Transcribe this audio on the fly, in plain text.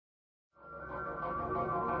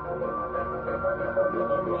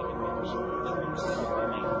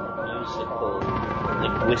transforming musical,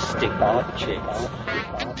 linguistic objects.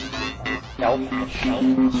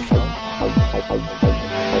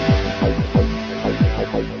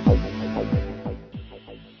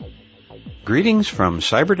 Greetings from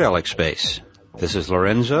Psychedelic space. This is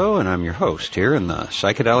Lorenzo, and I'm your host here in the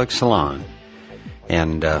Psychedelic Salon.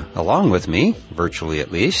 And along with me, virtually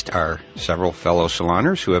at least, are several fellow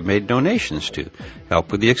saloners who have made donations to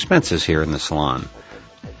help with the expenses here in the salon.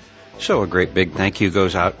 So a great big thank you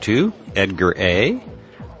goes out to Edgar A.,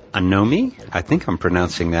 Anomi, I think I'm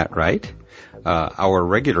pronouncing that right, our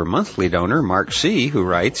regular monthly donor, Mark C., who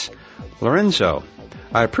writes, Lorenzo,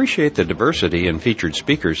 I appreciate the diversity in featured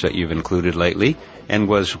speakers that you've included lately, and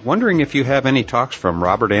was wondering if you have any talks from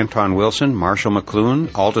Robert Anton Wilson, Marshall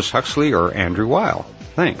McLuhan, Aldous Huxley, or Andrew Weil.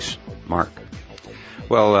 Thanks, Mark.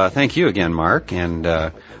 Well, thank you again, Mark, and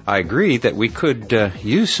I agree that we could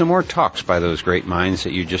use some more talks by those great minds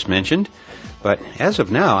that you just mentioned, but as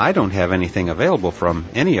of now, I don't have anything available from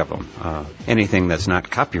any of them, anything that's not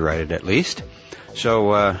copyrighted at least.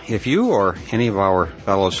 So if you or any of our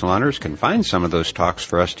fellow saloners can find some of those talks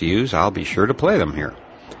for us to use, I'll be sure to play them here.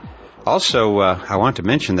 Also, I want to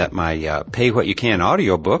mention that my Pay What You Can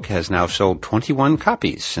audiobook has now sold 21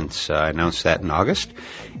 copies since I announced that in August,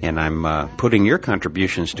 and I'm putting your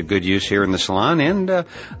contributions to good use here in the salon and on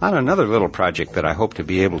another little project that I hope to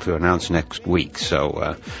be able to announce next week.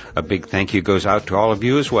 So a big thank you goes out to all of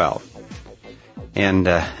you as well. And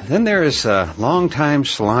then there is longtime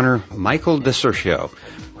saloner Michael DeSurcio,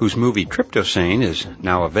 whose movie Tryptosane is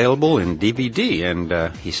now available in DVD, and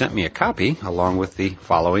he sent me a copy along with the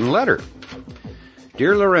following letter.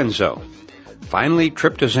 Dear Lorenzo, finally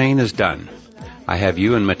Tryptosane is done. I have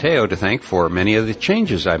you and Mateo to thank for many of the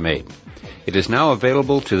changes I made. It is now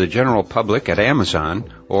available to the general public at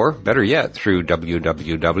Amazon, or better yet, through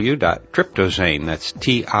www.tryptosane, that's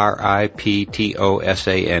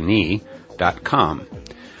TRIPTOSANE.com.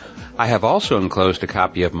 I have also enclosed a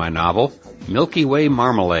copy of my novel, Milky Way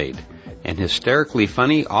Marmalade, an hysterically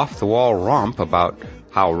funny off-the-wall romp about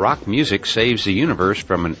how rock music saves the universe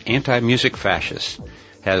from an anti-music fascist.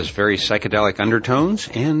 Has very psychedelic undertones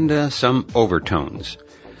and some overtones.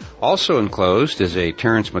 Also enclosed is a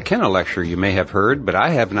Terence McKenna lecture you may have heard, but I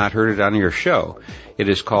have not heard it on your show. It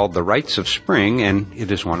is called The Rites of Spring, and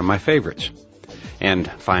it is one of my favorites. And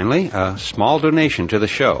finally, a small donation to the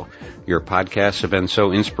show. Your podcasts have been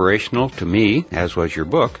so inspirational to me, as was your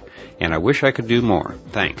book, and I wish I could do more.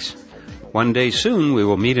 Thanks. One day soon we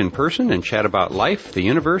will meet in person and chat about life, the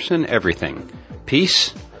universe, and everything.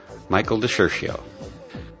 Peace, Michael DeSurcio.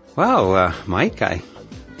 Well, Mike, I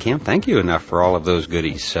can't thank you enough for all of those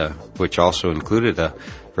goodies, which also included a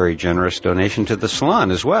very generous donation to the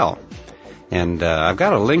salon as well. And I've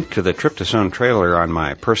got a link to the Tryptosane trailer on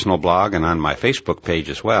my personal blog and on my Facebook page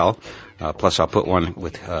as well. Plus, I'll put one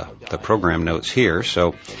with the program notes here.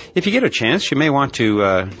 So if you get a chance, you may want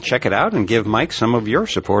to check it out and give Mike some of your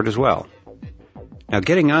support as well. Now,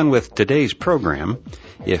 getting on with today's program,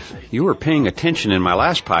 if you were paying attention in my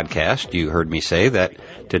last podcast, you heard me say that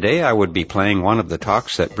today I would be playing one of the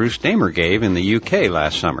talks that Bruce Damer gave in the UK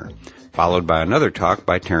last summer, followed by another talk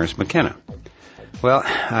by Terence McKenna. Well,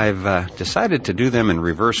 I've decided to do them in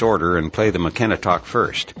reverse order and play the McKenna talk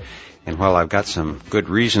first. And while I've got some good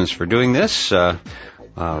reasons for doing this,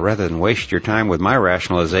 rather than waste your time with my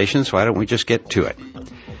rationalizations, why don't we just get to it?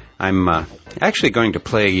 I'm actually going to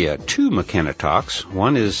play two McKenna talks.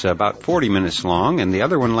 One is about 40 minutes long, and the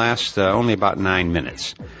other one lasts only about 9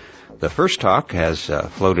 minutes. The first talk has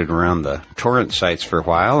floated around the torrent sites for a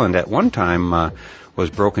while, and at one time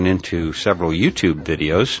was broken into several YouTube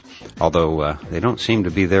videos, although they don't seem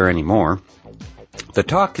to be there anymore. The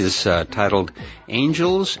talk is titled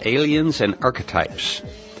Angels, Aliens, and Archetypes.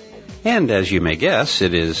 And as you may guess,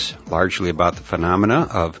 it is largely about the phenomena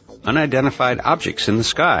of unidentified objects in the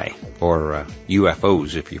sky, or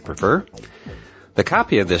UFOs if you prefer. The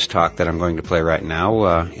copy of this talk that I'm going to play right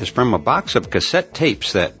now is from a box of cassette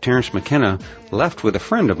tapes that Terence McKenna left with a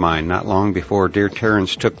friend of mine not long before dear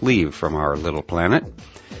Terence took leave from our little planet.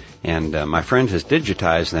 And my friend has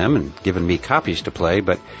digitized them and given me copies to play,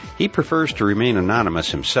 but he prefers to remain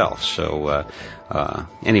anonymous himself. So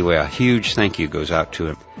anyway, a huge thank you goes out to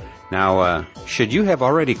him. Now, should you have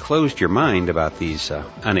already closed your mind about these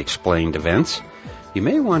unexplained events, you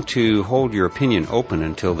may want to hold your opinion open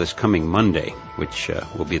until this coming Monday, which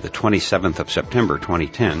will be the 27th of September,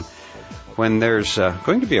 2010, when there's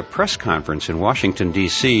going to be a press conference in Washington,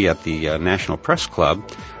 D.C. at the National Press Club,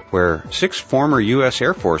 where 6 former U.S.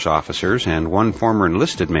 Air Force officers and 1 former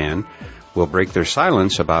enlisted man will break their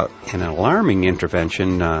silence about an alarming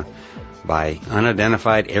intervention by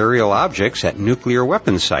unidentified aerial objects at nuclear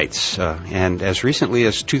weapon sites, and as recently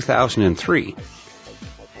as 2003.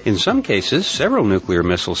 In some cases, several nuclear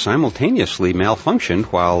missiles simultaneously malfunctioned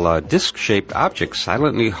while disc-shaped objects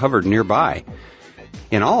silently hovered nearby.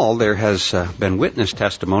 In all, there has been witness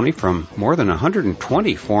testimony from more than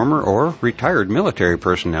 120 former or retired military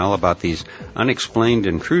personnel about these unexplained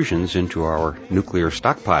intrusions into our nuclear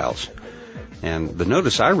stockpiles. And the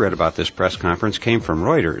notice I read about this press conference came from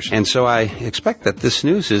Reuters, and so I expect that this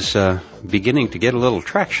news is beginning to get a little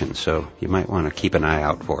traction, so you might want to keep an eye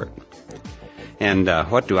out for it. And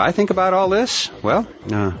what do I think about all this? Well,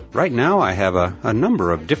 right now I have a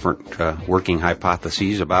number of different working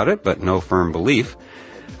hypotheses about it, but no firm belief.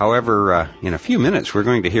 However, in a few minutes we're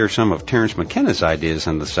going to hear some of Terence McKenna's ideas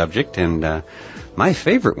on the subject, and my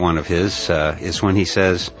favorite one of his is when he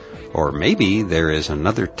says, or maybe there is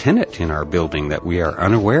another tenant in our building that we are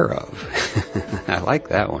unaware of. I like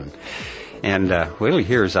that one. And we'll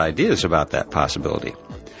hear his ideas about that possibility.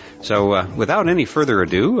 So without any further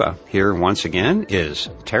ado, here once again is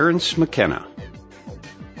Terence McKenna.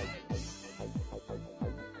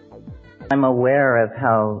 I'm aware of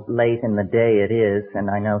how late in the day it is, and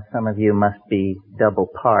I know some of you must be double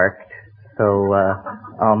parked, so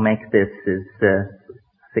I'll make this as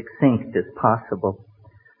succinct as possible.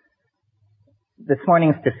 This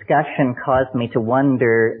morning's discussion caused me to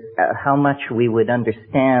wonder how much we would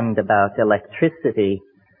understand about electricity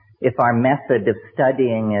if our method of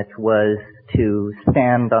studying it was to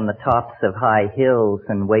stand on the tops of high hills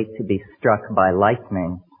and wait to be struck by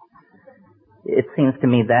lightning. It seems to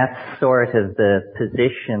me that's sort of the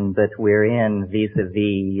position that we're in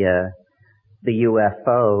vis-a-vis the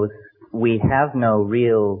UFOs. We have no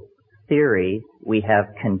real theory. We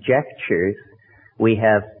have conjectures. We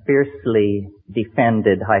have fiercely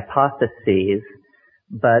defended hypotheses,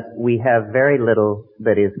 but we have very little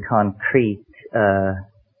that is concrete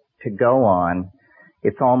to go on.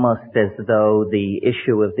 It's almost as though the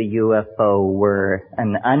issue of the UFO were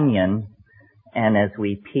an onion, and as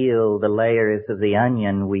we peel the layers of the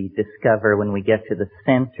onion, we discover when we get to the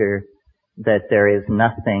center that there is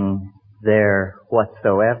nothing there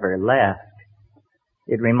whatsoever left.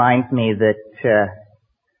 It reminds me that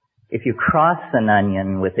if you cross an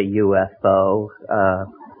onion with a UFO,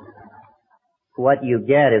 what you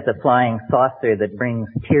get is a flying saucer that brings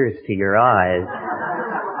tears to your eyes.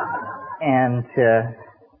 And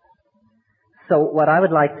so what I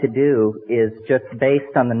would like to do is, just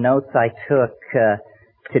based on the notes I took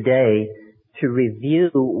today, to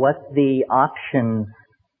review what the options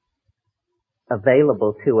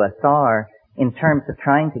available to us are in terms of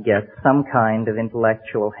trying to get some kind of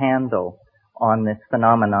intellectual handle on this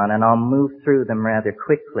phenomenon, and I'll move through them rather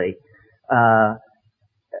quickly.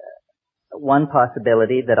 One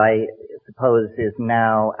possibility that I suppose is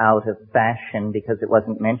now out of fashion because it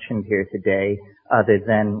wasn't mentioned here today, other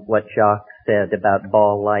than what Jacques said about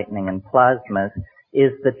ball lightning and plasmas,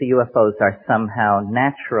 is that the UFOs are somehow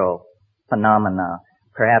natural phenomena,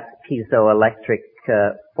 perhaps piezoelectric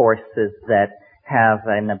forces that have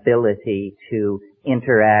an ability to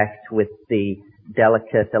interact with the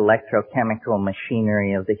delicate electrochemical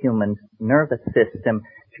machinery of the human nervous system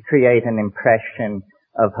to create an impression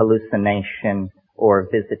of hallucination or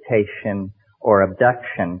visitation or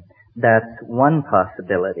abduction. That's one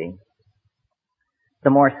possibility. The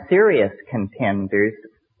more serious contenders,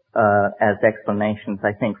 as explanations,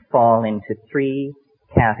 I think, fall into three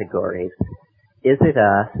categories. Is it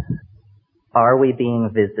us? Are we being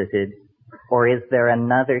visited? Or is there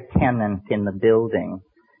another tenant in the building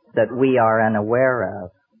that we are unaware of?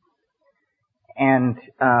 And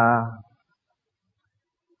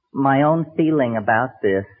my own feeling about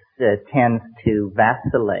this tends to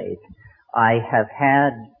vacillate. I have had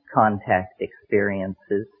contact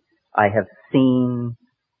experiences. I have seen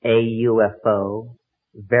a UFO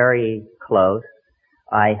very close.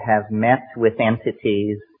 I have met with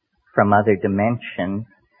entities from other dimensions,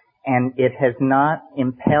 and it has not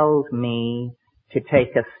impelled me to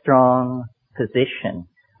take a strong position.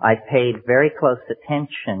 I paid very close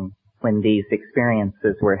attention when these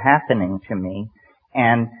experiences were happening to me,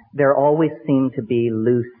 and there always seem to be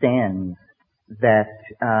loose ends that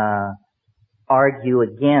argue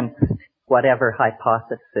against whatever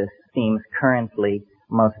hypothesis seems currently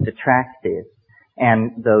most attractive.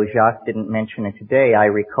 And though Jacques didn't mention it today, I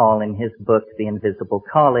recall in his book, The Invisible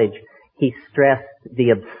College, he stressed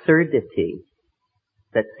the absurdity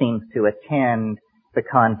that seems to attend the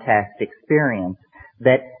contact experience,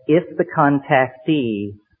 that if the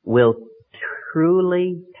contactee will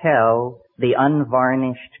truly tell the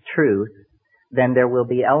unvarnished truth, then there will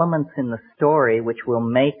be elements in the story which will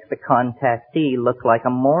make the contactee look like a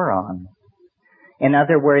moron. In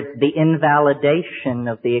other words, the invalidation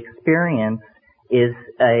of the experience is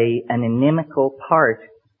an inimical part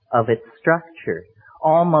of its structure,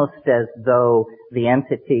 almost as though the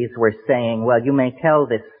entities were saying, well, you may tell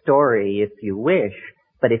this story if you wish,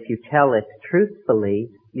 but if you tell it truthfully,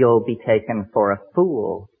 you'll be taken for a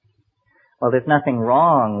fool. Well, there's nothing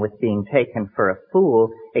wrong with being taken for a fool,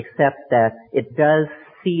 except that it does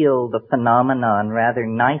seal the phenomenon rather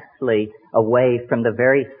nicely away from the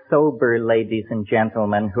very sober ladies and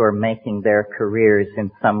gentlemen who are making their careers in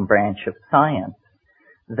some branch of science.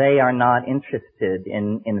 They are not interested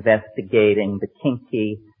in investigating the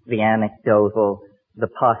kinky, the anecdotal, the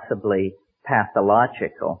possibly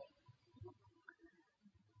pathological.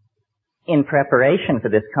 In preparation for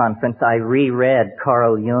this conference, I reread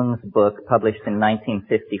Carl Jung's book published in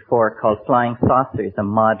 1954 called Flying Saucers, A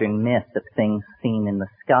Modern Myth of Things Seen in the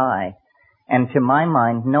Sky. And to my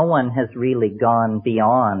mind, no one has really gone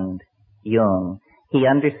beyond Jung. He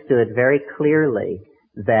understood very clearly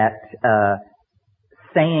that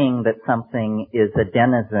saying that something is a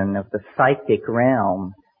denizen of the psychic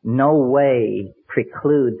realm no way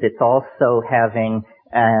precludes its also having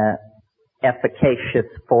efficacious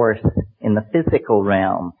force in the physical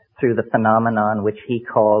realm through the phenomenon which he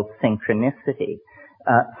called synchronicity.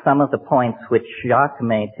 Some of the points which Jacques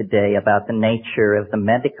made today about the nature of the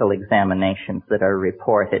medical examinations that are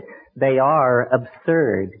reported, they are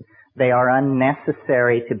absurd. They are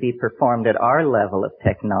unnecessary to be performed at our level of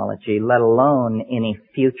technology, let alone any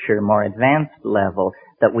future more advanced level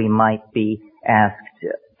that we might be asked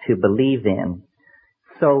to believe in.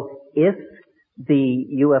 So if the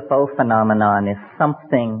UFO phenomenon is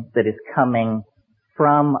something that is coming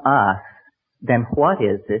from us, then what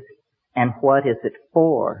is it and what is it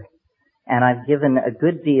for? And I've given a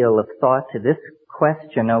good deal of thought to this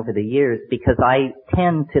question over the years because I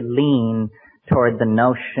tend to lean toward the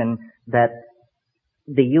notion that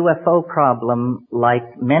the UFO problem,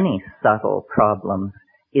 like many subtle problems,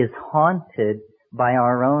 is haunted by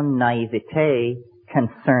our own naivete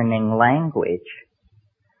concerning language.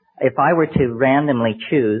 If I were to randomly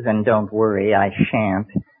choose, and don't worry, I shan't,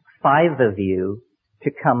 5 of you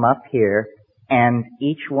to come up here, and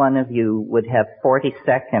each one of you would have 40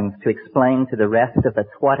 seconds to explain to the rest of us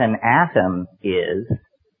what an atom is,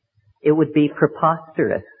 it would be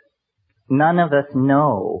preposterous. None of us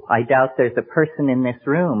know. I doubt there's a person in this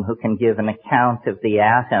room who can give an account of the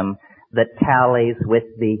atom that tallies with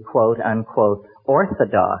the quote-unquote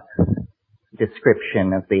orthodox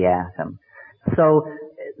description of the atom. So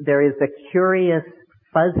there is a curious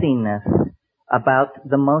fuzziness about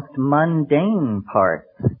the most mundane parts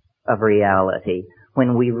of reality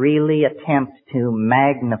when we really attempt to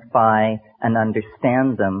magnify and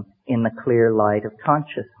understand them in the clear light of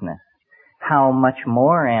consciousness. How much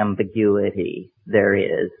more ambiguity there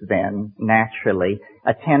is then, naturally,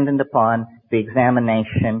 attendant upon the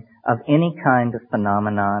examination of any kind of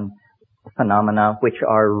phenomena which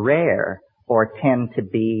are rare or tend to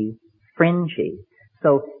be fringy.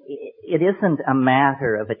 So it isn't a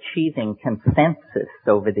matter of achieving consensus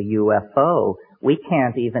over the UFO. We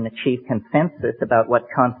can't even achieve consensus about what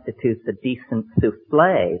constitutes a decent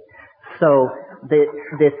souffle. So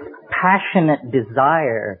this passionate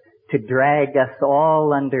desire to drag us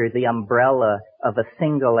all under the umbrella of a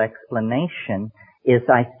single explanation is,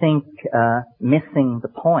 I think, missing the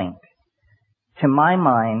point. To my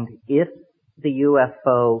mind, if the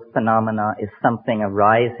UFO phenomena is something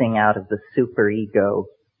arising out of the superego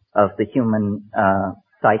of the human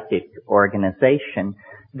psychic organization,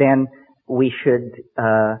 then we should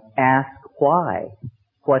ask why.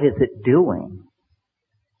 What is it doing?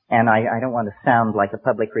 And I don't want to sound like a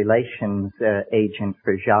public relations agent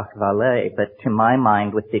for Jacques Vallée, but to my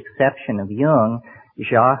mind, with the exception of Jung,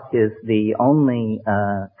 Jacques is the only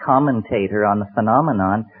commentator on the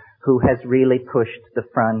phenomenon who has really pushed the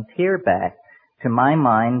frontier back. To my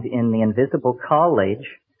mind, in The Invisible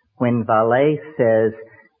College, when Vallée says,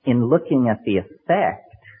 in looking at the effect,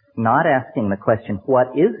 not asking the question,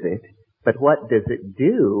 what is it, but what does it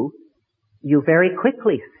do, you very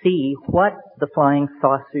quickly see what the flying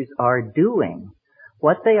saucers are doing.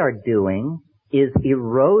 What they are doing is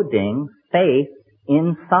eroding faith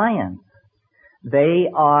in science. They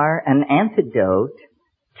are an antidote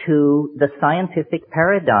to the scientific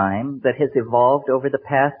paradigm that has evolved over the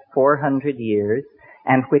past 400 years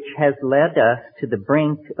and which has led us to the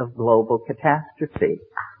brink of global catastrophe.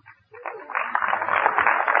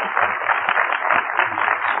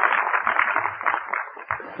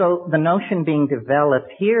 So the notion being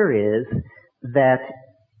developed here is that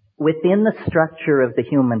within the structure of the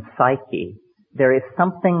human psyche, there is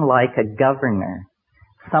something like a governor,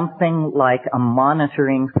 something like a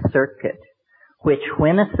monitoring circuit, which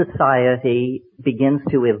when a society begins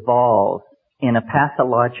to evolve in a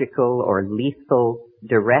pathological or lethal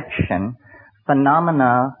direction,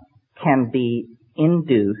 phenomena can be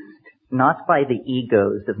induced not by the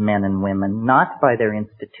egos of men and women, not by their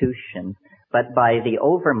institutions, but by the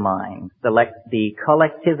overmind, the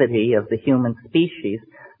collectivity of the human species.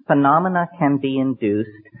 Phenomena can be induced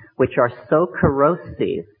which are so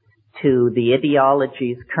corrosive to the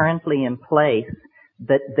ideologies currently in place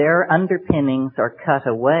that their underpinnings are cut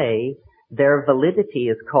away, their validity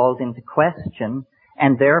is called into question,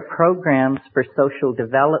 and their programs for social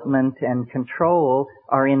development and control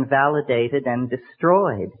are invalidated and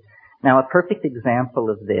destroyed. Now, a perfect example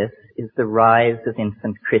of this is the rise of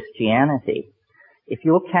infant Christianity. If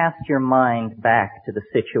you'll cast your mind back to the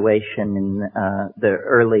situation in the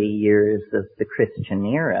early years of the Christian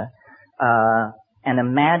era, and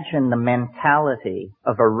imagine the mentality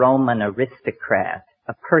of a Roman aristocrat,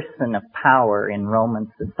 a person of power in Roman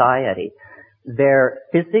society. Their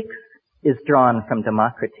physics is drawn from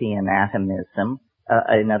Democracy and atomism.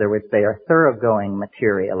 In other words, they are thoroughgoing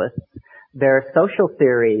materialists. Their social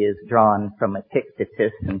theory is drawn from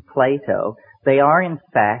Epictetus and Plato. They are, in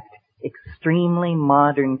fact, extremely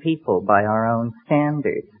modern people by our own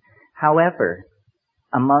standards. However,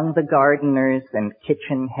 among the gardeners and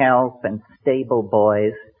kitchen help and stable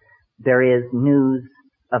boys, there is news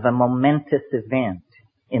of a momentous event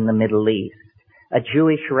in the Middle East. A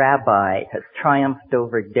Jewish rabbi has triumphed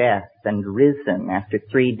over death and risen after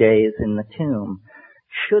 3 days in the tomb.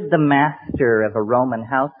 Should the master of a Roman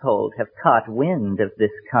household have caught wind of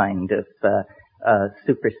this kind of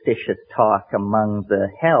superstitious talk among the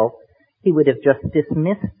help, he would have just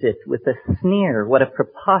dismissed it with a sneer. What a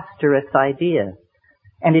preposterous idea.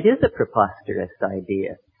 And it is a preposterous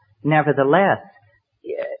idea. Nevertheless,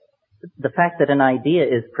 the fact that an idea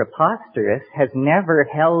is preposterous has never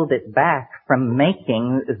held it back from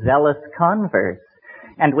making zealous converts.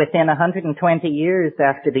 And within 120 years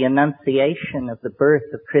after the Annunciation of the birth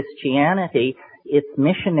of Christianity, its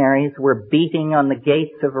missionaries were beating on the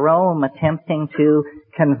gates of Rome, attempting to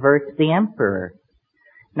convert the emperor.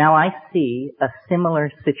 Now I see a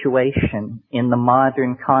similar situation in the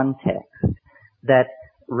modern context, that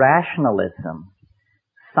rationalism,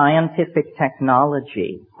 scientific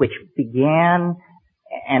technology, which began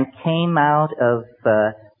and came out of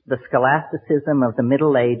the scholasticism of the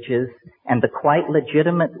Middle Ages and the quite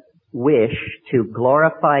legitimate wish to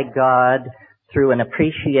glorify God through an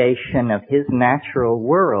appreciation of His natural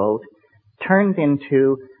world, turned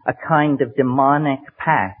into a kind of demonic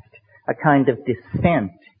pact, a kind of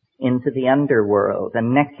descent into the underworld, a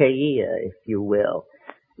nekeia, if you will,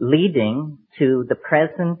 leading to the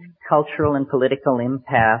present cultural and political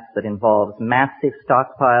impasse that involves massive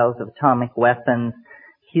stockpiles of atomic weapons,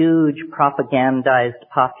 huge propagandized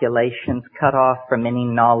populations cut off from any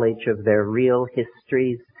knowledge of their real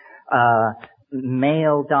histories,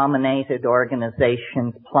 male-dominated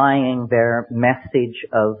organizations plying their message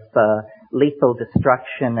of lethal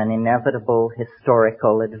destruction and inevitable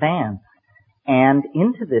historical advance. And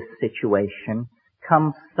into this situation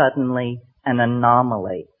comes suddenly an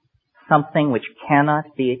anomaly, something which cannot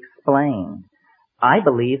be explained. I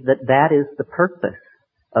believe that that is the purpose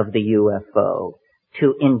of the UFO,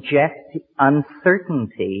 to inject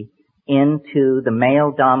uncertainty into the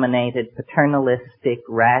male-dominated, paternalistic,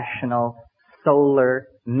 rational, solar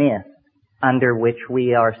myth under which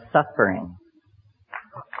we are suffering.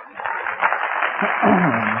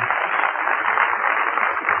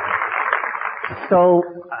 So,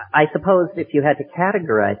 I suppose if you had to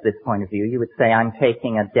categorize this point of view, you would say I'm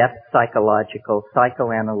taking a depth psychological,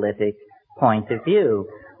 psychoanalytic point of view.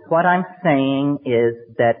 What I'm saying is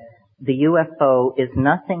that the UFO is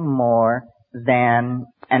nothing more than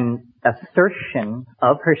an assertion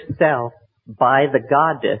of herself by the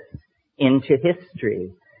goddess into history,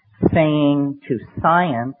 saying to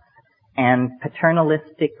science and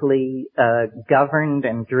paternalistically governed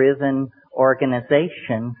and driven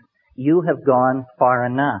organizations, you have gone far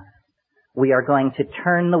enough. We are going to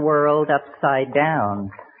turn the world upside down.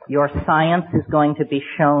 Your science is going to be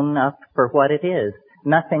shown up for what it is.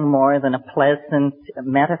 Nothing more than a pleasant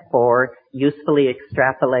metaphor usefully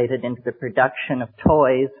extrapolated into the production of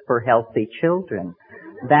toys for healthy children.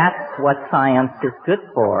 That's what science is good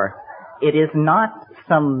for. It is not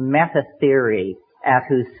some meta-theory at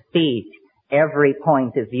whose feet every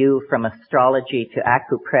point of view from astrology to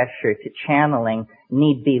acupressure to channeling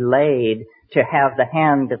need be laid to have the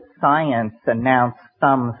hand of science announce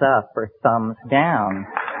thumbs up or thumbs down.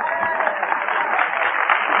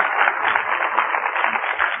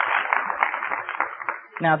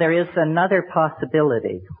 Now, there is another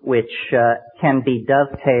possibility which can be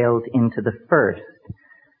dovetailed into the first.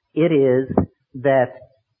 It is that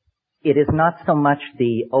it is not so much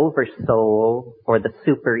the oversoul or the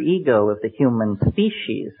superego of the human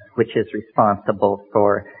species which is responsible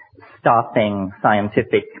for stopping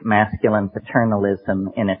scientific masculine paternalism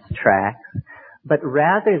in its tracks, but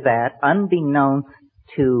rather that, unbeknownst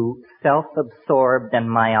to self-absorbed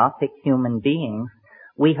and myopic human beings,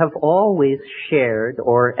 we have always shared,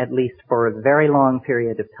 or at least for a very long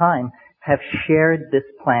period of time, have shared this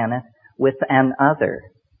planet with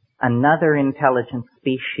another intelligent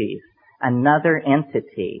species, another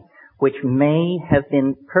entity, which may have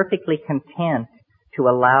been perfectly content to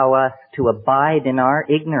allow us to abide in our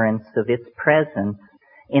ignorance of its presence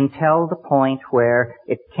until the point where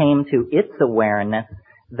it came to its awareness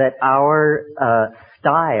that our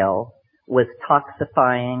style was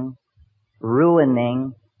toxifying,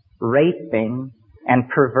 ruining, raping, and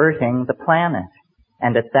perverting the planet.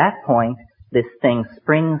 And at that point, this thing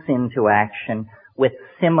springs into action with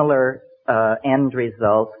similar end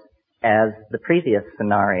results as the previous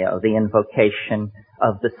scenario, the invocation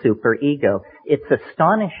of the superego. It's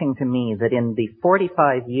astonishing to me that in the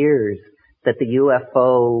 45 years that the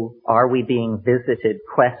UFO, are we being visited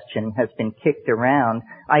question has been kicked around,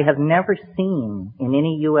 I have never seen in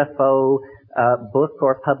any UFO book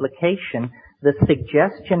or publication the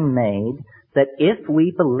suggestion made that if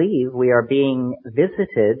we believe we are being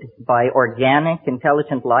visited by organic,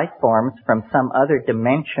 intelligent life forms from some other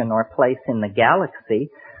dimension or place in the galaxy,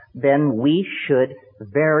 then we should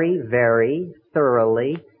very, very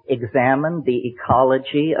thoroughly examine the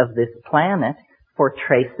ecology of this planet for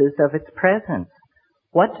traces of its presence.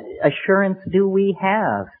 What assurance do we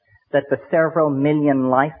have that the several million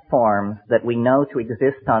life forms that we know to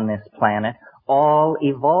exist on this planet all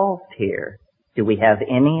evolved here? Do we have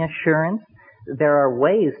any assurance? There are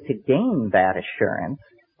ways to gain that assurance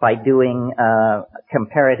by doing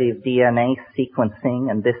comparative DNA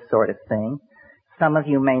sequencing and this sort of thing. Some of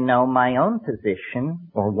you may know my own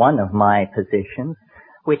position, or one of my positions,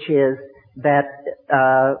 which is that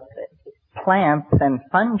plants and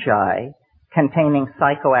fungi containing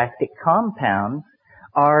psychoactive compounds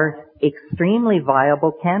are extremely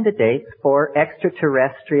viable candidates for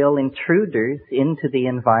extraterrestrial intruders into the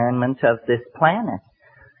environment of this planet.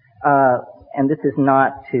 And this is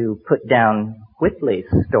not to put down Whitley's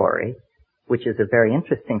story, which is a very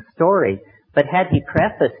interesting story, but had he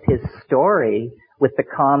prefaced his story with the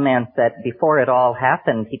comment that before it all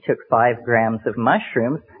happened he took 5 grams of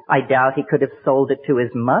mushrooms, I doubt he could have sold it to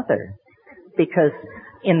his mother. Because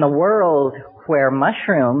in the world where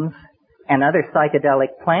mushrooms and other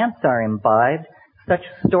psychedelic plants are imbibed, such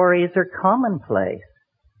stories are commonplace.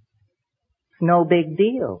 It's no big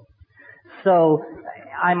deal. So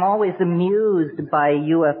I'm always amused by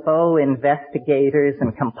UFO investigators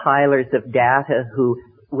and compilers of data who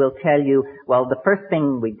will tell you, well, the first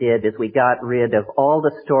thing we did is we got rid of all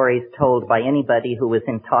the stories told by anybody who was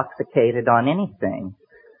intoxicated on anything.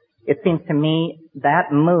 It seems to me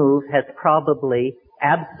that move has probably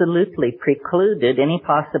absolutely precluded any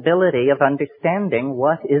possibility of understanding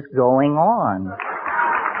what is going on.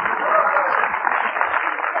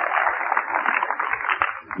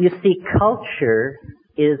 You see, culture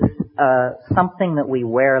is something that we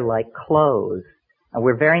wear like clothes. And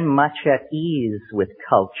we're very much at ease with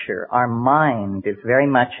culture. Our mind is very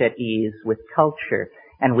much at ease with culture.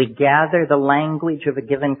 And we gather the language of a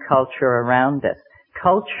given culture around us.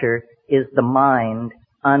 Culture is the mind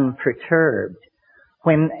unperturbed.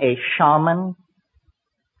 When a shaman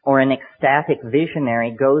or an ecstatic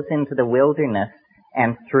visionary goes into the wilderness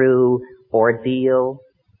and through ordeal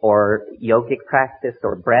or yogic practice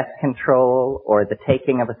or breath control or the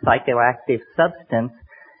taking of a psychoactive substance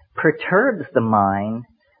perturbs the mind,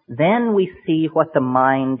 then we see what the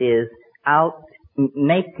mind is out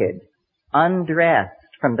naked, undressed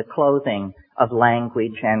from the clothing of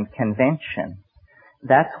language and convention.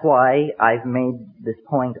 That's why I've made this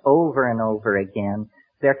point over and over again.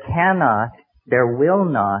 There will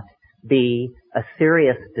not be a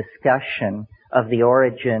serious discussion of the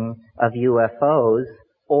origin of UFOs,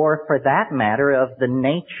 or for that matter, of the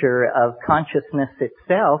nature of consciousness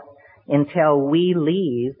itself, until we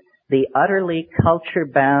leave the utterly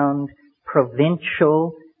culture-bound,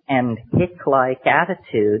 provincial, and hick-like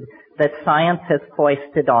attitude that science has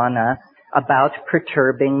foisted on us about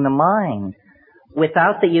perturbing the mind.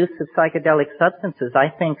 Without the use of psychedelic substances, I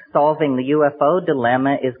think solving the UFO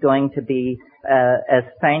dilemma is going to be as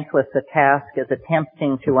thankless a task as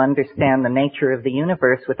attempting to understand the nature of the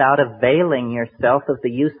universe without availing yourself of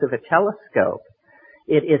the use of a telescope.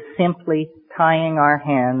 It is simply tying our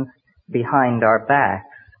hands behind our backs.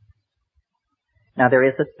 Now there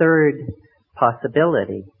is a third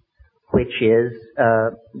possibility, which is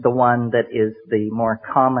the one that is the more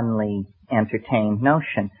commonly entertained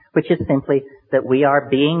notion, which is simply that we are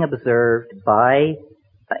being observed by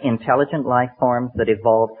intelligent life forms that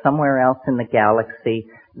evolved somewhere else in the galaxy.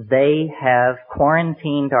 They have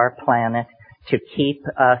quarantined our planet to keep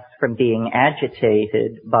us from being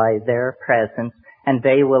agitated by their presence, and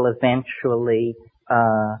they will eventually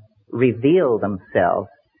reveal themselves.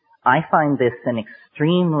 I find this an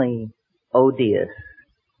extremely odious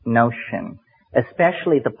notion,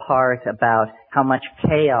 especially the part about how much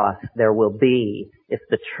chaos there will be if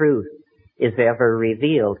the truth is ever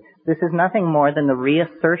revealed. This is nothing more than the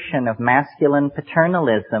reassertion of masculine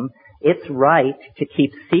paternalism, its right to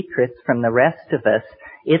keep secrets from the rest of us,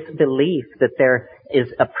 its belief that there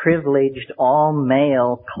is a privileged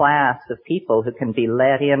all-male class of people who can be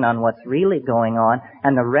let in on what's really going on,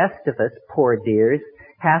 and the rest of us, poor dears,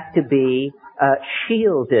 have to be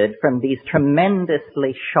shielded from these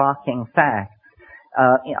tremendously shocking facts.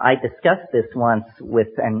 I discussed this once with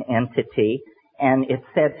an entity, and it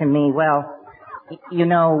said to me, well, you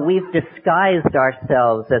know, we've disguised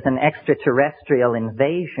ourselves as an extraterrestrial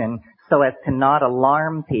invasion so as to not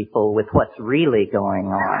alarm people with what's really going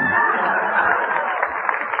on.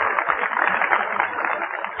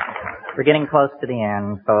 We're getting close to the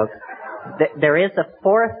end, folks. There is a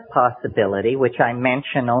fourth possibility, which I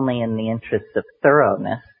mention only in the interest of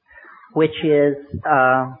thoroughness, which is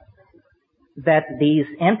that these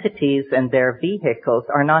entities and their vehicles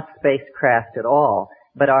are not spacecraft at all,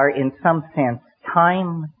 but are in some sense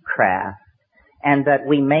time craft, and that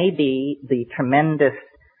we may be the tremendous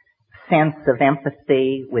sense of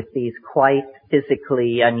empathy with these quite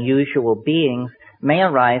physically unusual beings may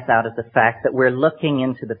arise out of the fact that we're looking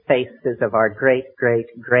into the faces of our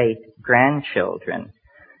great-great-great-grandchildren,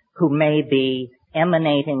 who may be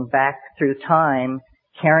emanating back through time,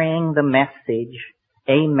 carrying the message,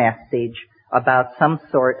 a message about some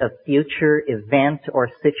sort of future event or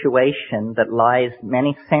situation that lies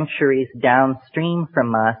many centuries downstream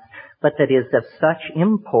from us, but that is of such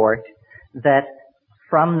import that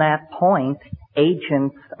from that point,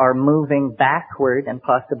 agents are moving backward and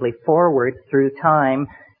possibly forward through time,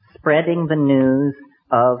 spreading the news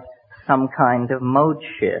of some kind of mode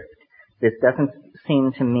shift. This doesn't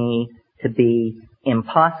seem to me to be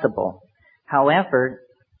impossible. However,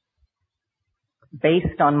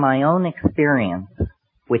 based on my own experience,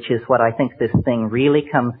 which is what I think this thing really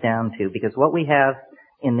comes down to, because what we have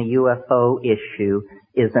in the UFO issue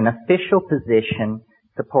is an official position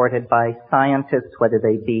supported by scientists, whether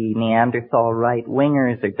they be Neanderthal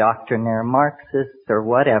right-wingers or doctrinaire Marxists or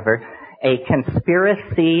whatever, a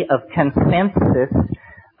conspiracy of consensus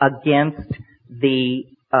against the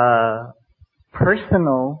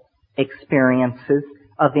personal experiences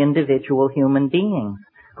of individual human beings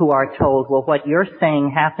who are told, well, what you're saying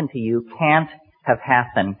happened to you can't have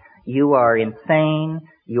happened. You are insane,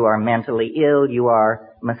 you are mentally ill, you are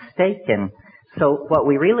mistaken. So what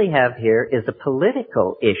we really have here is a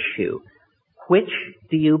political issue. Which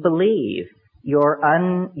do you believe? Your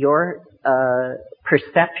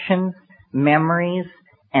perceptions, memories,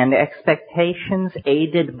 and expectations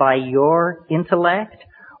aided by your intellect,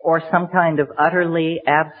 or some kind of utterly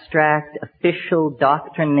abstract, official,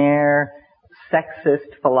 doctrinaire,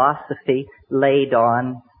 sexist philosophy laid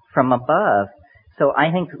on from above? So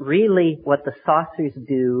I think really what the saucers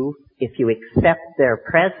do, if you accept their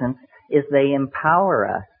presence, is they empower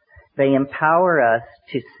us. They empower us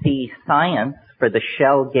to see science for the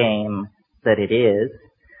shell game that it is,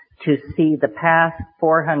 to see the past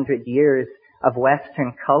 400 years of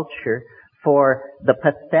Western culture for the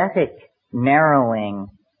pathetic narrowing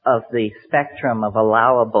of the spectrum of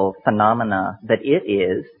allowable phenomena that it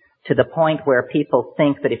is, to the point where people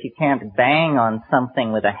think that if you can't bang on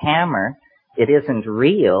something with a hammer, it isn't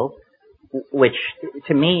real, which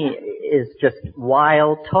to me is just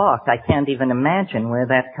wild talk. I can't even imagine where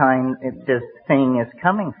that kind of thing is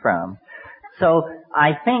coming from. So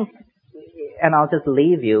I think, and I'll just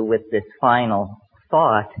leave you with this final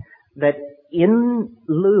thought, that in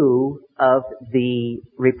lieu of the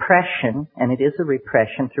repression, and it is a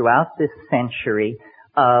repression throughout this century,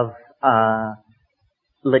 of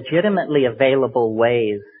legitimately available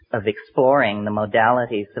ways of exploring the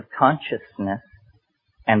modalities of consciousness,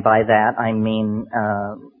 and by that I mean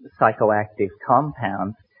psychoactive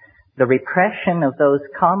compounds, the repression of those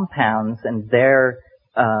compounds and their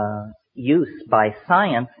use by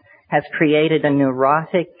science has created a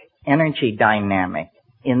neurotic energy dynamic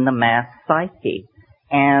in the mass psyche,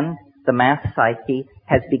 and the mass psyche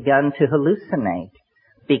has begun to hallucinate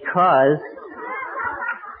because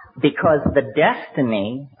because the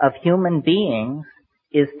destiny of human beings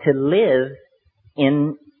is to live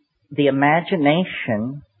in the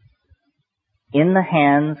imagination in the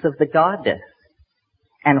hands of the goddess.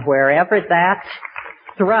 And wherever that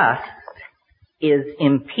thrust is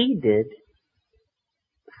impeded,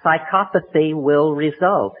 psychopathy will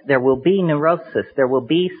result. There will be neurosis. There will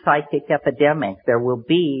be psychic epidemic. There will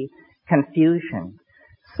be confusion.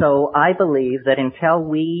 So I believe that until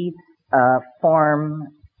we form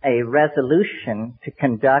a resolution to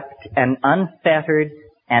conduct an unfettered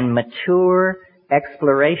and mature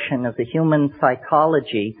exploration of the human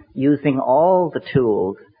psychology using all the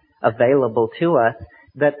tools available to us,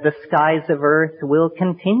 that the skies of Earth will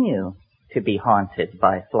continue to be haunted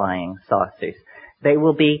by flying saucers. They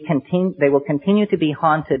will continue to be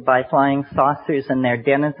haunted by flying saucers and their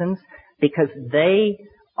denizens because they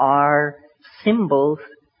are symbols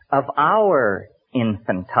of our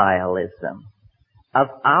infantilism, of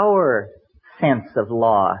our sense of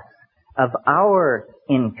loss, of our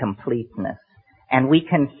incompleteness. And we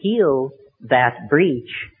can heal that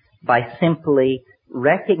breach by simply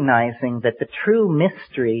recognizing that the true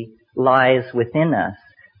mystery lies within us.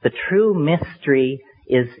 The true mystery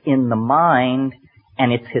is in the mind,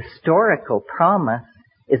 and its historical promise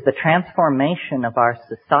is the transformation of our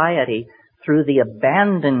society through the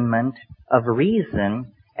abandonment of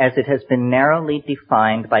reason as it has been narrowly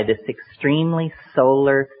defined by this extremely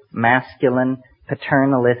solar, masculine,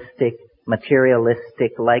 paternalistic,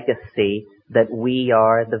 materialistic legacy that we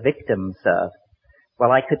are the victims of.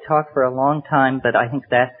 Well, I could talk for a long time, but I think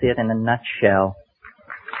that's it in a nutshell.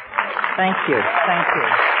 Thank you. Thank you.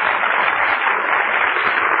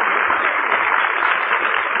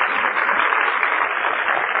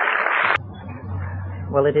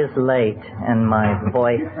 Well, it is late and my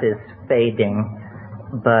voice is fading,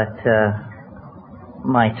 but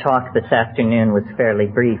my talk this afternoon was fairly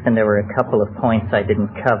brief and there were a couple of points I didn't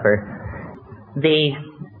cover. The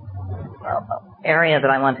area that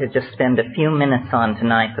I want to just spend a few minutes on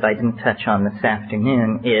tonight that I didn't touch on this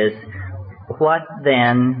afternoon is what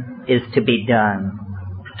then is to be done?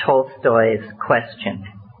 Tolstoy's question.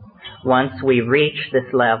 Once we reach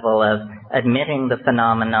this level of admitting the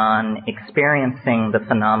phenomenon, experiencing the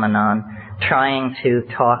phenomenon, trying to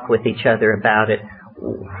talk with each other about it,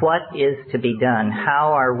 what is to be done?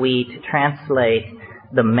 How are we to translate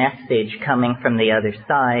the message coming from the other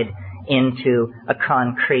side into a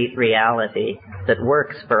concrete reality that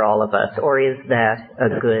works for all of us? Or is that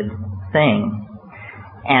a good thing?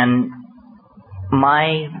 And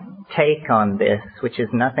my take on this, which is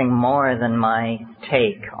nothing more than my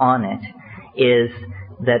take on it, is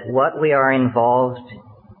that what we are involved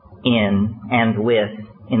in and with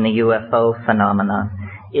in the UFO phenomenon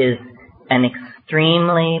is an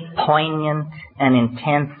extremely poignant and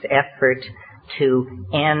intense effort to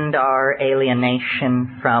end our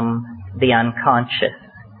alienation from the unconscious.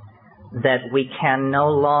 That we can no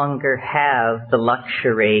longer have the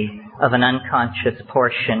luxury of an unconscious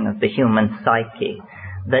portion of the human psyche.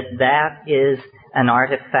 That is an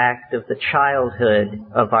artifact of the childhood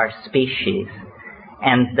of our species.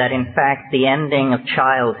 And that in fact the ending of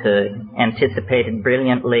childhood, anticipated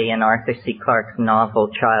brilliantly in Arthur C. Clarke's novel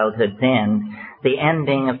Childhood's End, the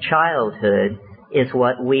ending of childhood is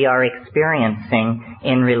what we are experiencing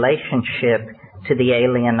in relationship to the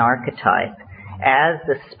alien archetype. As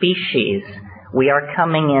a species, we are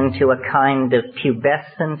coming into a kind of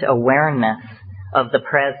pubescent awareness of the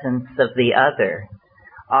presence of the other.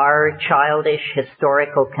 Our childish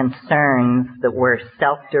historical concerns that were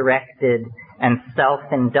self-directed and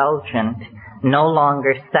self-indulgent no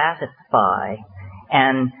longer satisfy,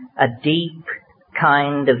 and a deep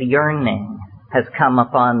kind of yearning has come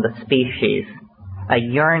upon the species, a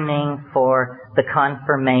yearning for the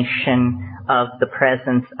confirmation of the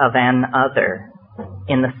presence of an other,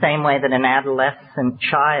 in the same way that an adolescent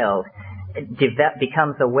child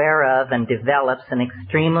becomes aware of and develops an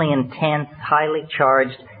extremely intense, highly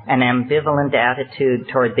charged, and ambivalent attitude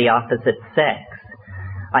toward the opposite sex.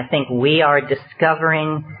 I think we are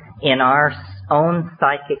discovering in our own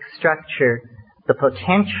psychic structure the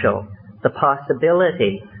potential, the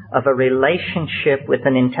possibility of a relationship with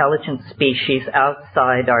an intelligent species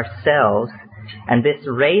outside ourselves, and this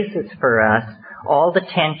raises for us all the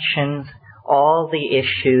tensions, all the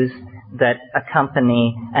issues that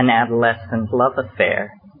accompany an adolescent love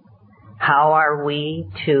affair. How are we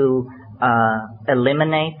to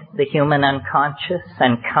eliminate the human unconscious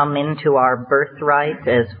and come into our birthright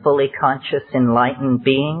as fully conscious, enlightened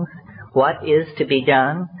beings? What is to be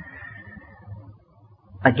done?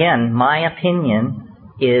 Again, my opinion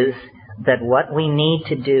is that what we need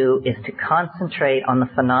to do is to concentrate on the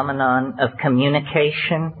phenomenon of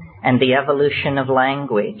communication and the evolution of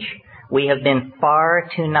language. We have been far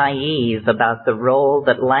too naive about the role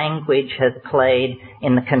that language has played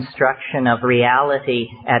in the construction of reality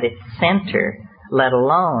at its center, let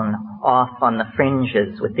alone off on the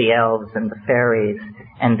fringes with the elves and the fairies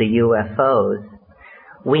and the UFOs.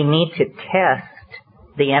 We need to test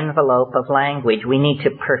the envelope of language. We need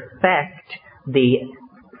to perfect the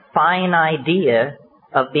fine idea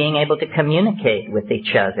of being able to communicate with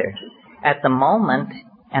each other. At the moment,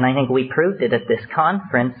 and I think we proved it at this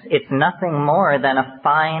conference, it's nothing more than a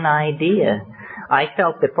fine idea. I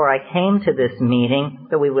felt before I came to this meeting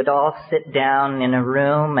that we would all sit down in a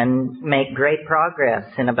room and make great progress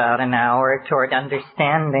in about an hour toward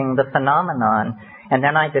understanding the phenomenon. And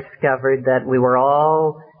then I discovered that we were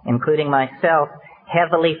all, including myself,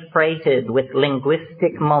 heavily freighted with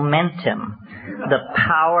linguistic momentum, the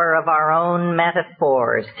power of our own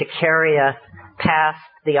metaphors to carry us past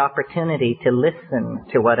the opportunity to listen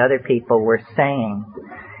to what other people were saying.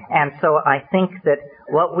 And so I think that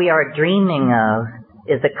what we are dreaming of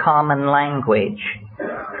is a common language.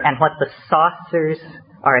 And what the saucers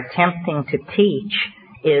are attempting to teach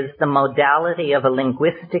is the modality of a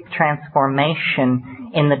linguistic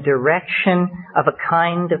transformation in the direction of a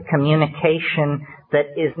kind of communication that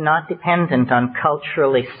is not dependent on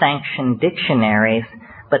culturally sanctioned dictionaries,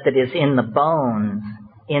 but that is in the bones,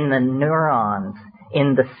 in the neurons,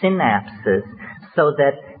 in the synapses, so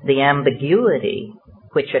that the ambiguity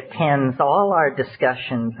which attends all our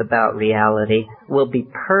discussions about reality will be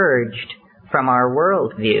purged from our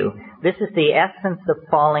worldview. This is the essence of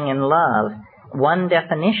falling in love. One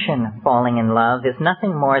definition of falling in love is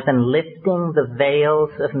nothing more than lifting the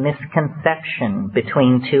veils of misconception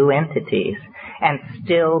between two entities and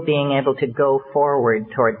still being able to go forward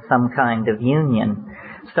toward some kind of union.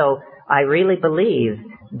 So I really believe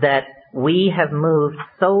that we have moved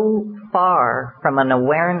so far from an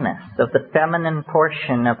awareness of the feminine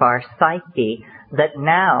portion of our psyche that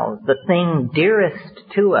now the thing dearest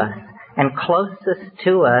to us and closest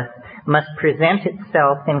to us must present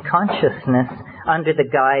itself in consciousness under the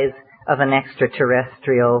guise of an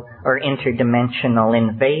extraterrestrial or interdimensional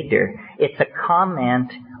invader. It's a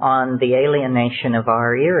comment on the alienation of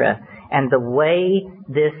our era. And the way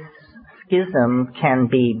this schism can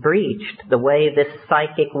be breached, the way this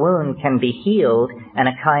psychic wound can be healed, and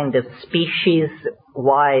a kind of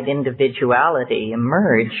species-wide individuality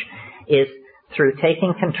emerge is through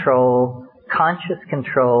taking control, conscious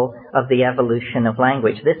control of the evolution of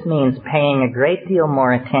language. This means paying a great deal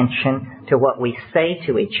more attention to what we say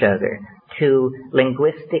to each other, to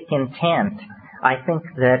linguistic intent. I think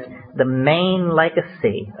that the main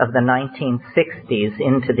legacy of the 1960s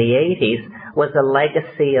into the 80s was a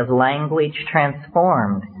legacy of language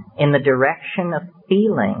transformed in the direction of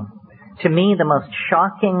feeling. To me, the most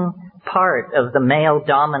shocking part of the male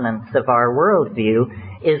dominance of our worldview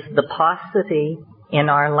is the paucity in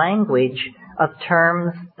our language of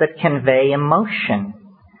terms that convey emotion.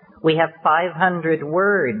 We have 500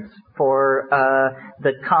 words for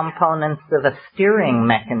the components of a steering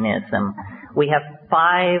mechanism. We have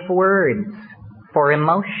 5 words for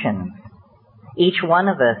emotions. Each one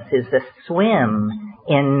of us is a swim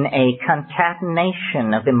in a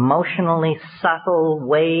concatenation of emotionally subtle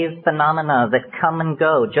wave phenomena that come and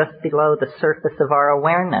go just below the surface of our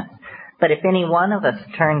awareness. But if any one of us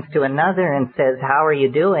turns to another and says, "How are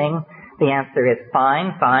you doing?" the answer is,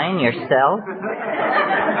 "Fine, fine, yourself."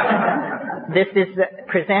 This is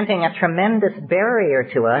presenting a tremendous barrier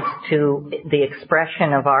to us to the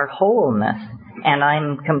expression of our wholeness. And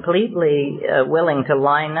I'm completely willing to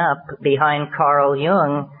line up behind Carl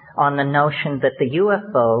Jung on the notion that the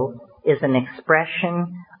UFO is an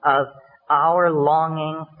expression of our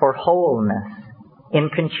longing for wholeness. In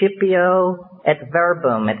principio et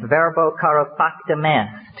verbum, et verbo caro factum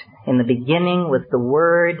est. In the beginning was the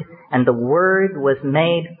Word, and the Word was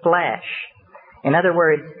made flesh. In other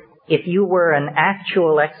words, if you were an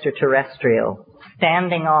actual extraterrestrial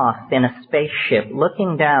standing off in a spaceship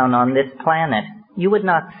looking down on this planet, you would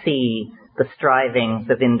not see the strivings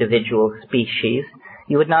of individual species.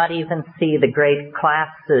 You would not even see the great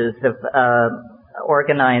classes of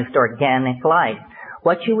organized organic life.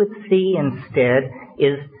 What you would see instead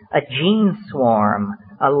is a gene swarm,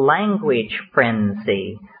 a language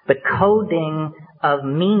frenzy, the coding of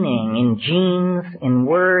meaning in genes, in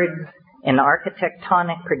words, in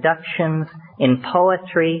architectonic productions, in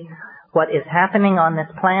poetry. What is happening on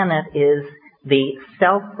this planet is the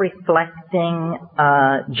self-reflecting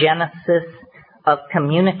genesis of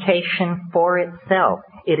communication for itself.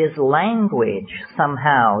 It is language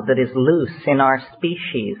somehow that is loose in our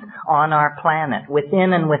species, on our planet,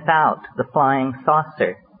 within and without the flying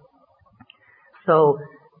saucer. So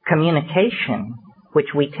communication,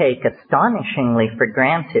 which we take astonishingly for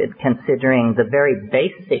granted, considering the very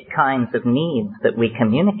basic kinds of needs that we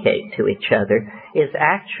communicate to each other, is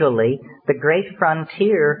actually the great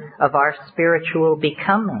frontier of our spiritual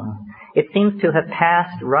becoming. It seems to have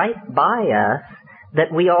passed right by us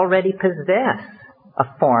that we already possess a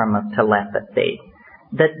form of telepathy.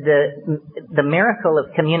 That the miracle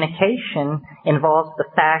of communication involves the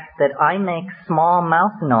fact that I make small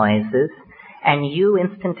mouth noises and you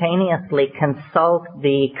instantaneously consult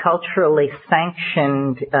the culturally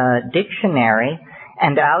sanctioned dictionary,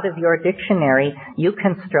 and out of your dictionary you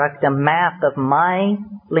construct a map of my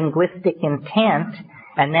linguistic intent,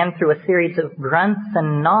 and then through a series of grunts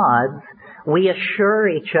and nods we assure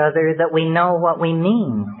each other that we know what we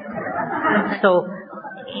mean. So,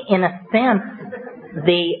 in a sense,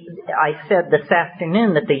 I said this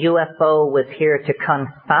afternoon that the UFO was here to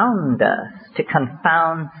confound us, to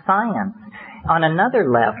confound science. On another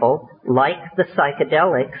level, like the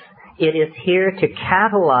psychedelics, it is here to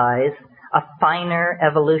catalyze a finer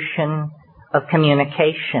evolution of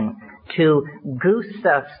communication, to goose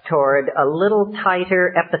us toward a little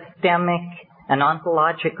tighter epistemic and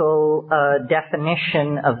ontological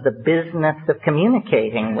definition of the business of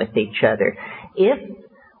communicating with each other. If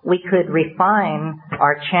we could refine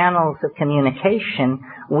our channels of communication,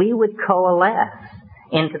 we would coalesce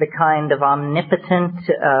into the kind of omnipotent,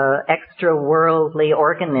 extra-worldly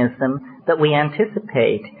organism that we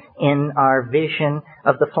anticipate in our vision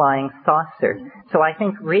of the flying saucer. So I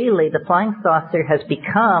think really the flying saucer has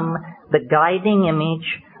become the guiding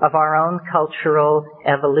image of our own cultural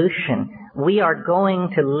evolution. We are going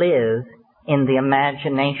to live in the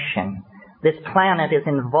imagination. This planet is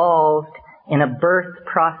involved in a birth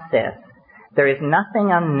process. There is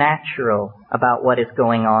nothing unnatural about what is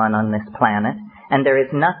going on this planet, and there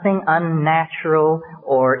is nothing unnatural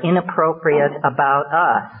or inappropriate about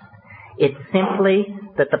us. It's simply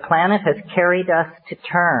that the planet has carried us to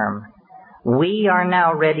term. We are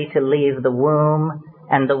now ready to leave the womb,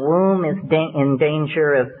 and the womb is in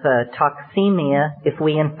danger of toxemia if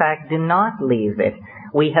we in fact do not leave it.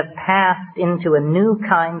 We have passed into a new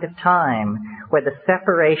kind of time where the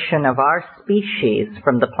separation of our species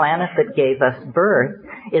from the planet that gave us birth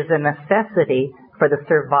is a necessity for the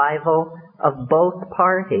survival of both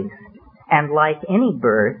parties. And like any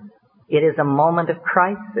birth, it is a moment of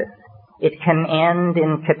crisis. It can end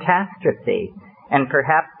in catastrophe, and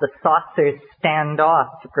perhaps the saucers stand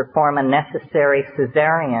off to perform a necessary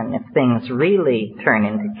cesarean if things really turn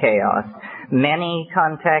into chaos. Many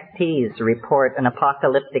contactees report an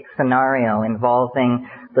apocalyptic scenario involving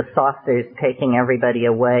the saucers taking everybody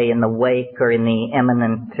away in the wake or in the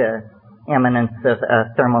imminence of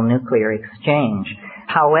a thermonuclear exchange.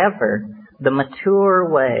 However, the mature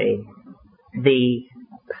way, the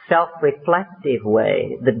self-reflective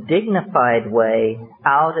way, the dignified way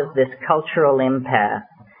out of this cultural impasse,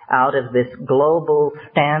 out of this global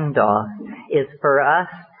standoff, is for us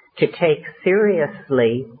to take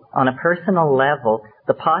seriously on a personal level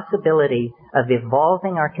the possibility of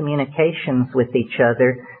evolving our communications with each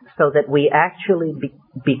other so that we actually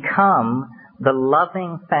become the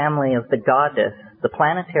loving family of the goddess, the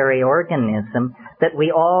planetary organism that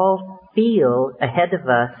we all feel ahead of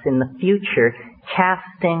us in the future,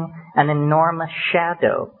 casting an enormous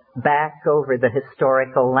shadow back over the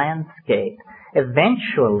historical landscape.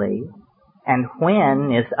 Eventually, and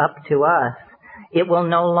when is up to us, it will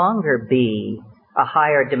no longer be a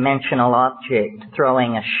higher dimensional object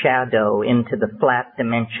throwing a shadow into the flat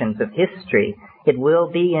dimensions of history. It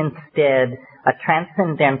will be instead a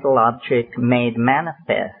transcendental object made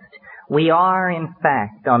manifest. We are, in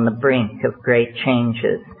fact, on the brink of great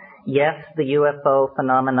changes. Yes, the UFO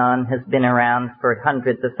phenomenon has been around for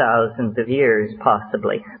hundreds of thousands of years,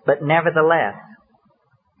 possibly, but nevertheless,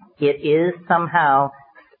 it is somehow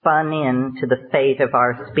spun into the fate of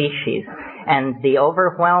our species, and the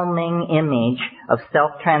overwhelming image of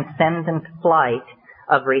self-transcendent flight,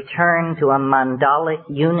 of return to a mandalic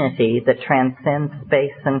unity that transcends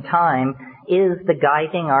space and time, is the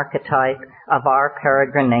guiding archetype of our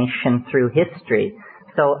peregrination through history.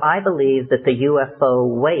 So I believe that the UFO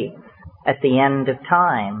waits at the end of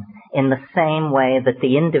time in the same way that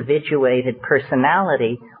the individuated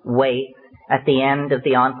personality waits at the end of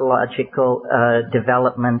the ontological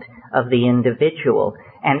development of the individual.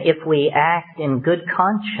 And if we act in good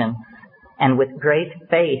conscience and with great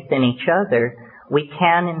faith in each other, we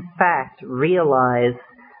can in fact realize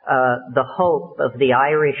the hope of the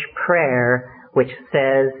Irish prayer which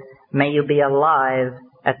says, "May you be alive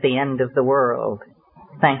at the end of the world."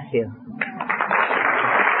 Thank you.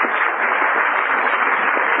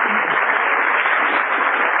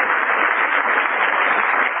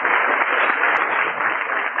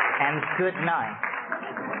 Good night.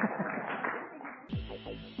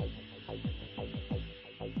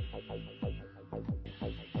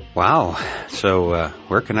 Wow. So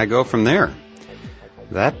where can I go from there?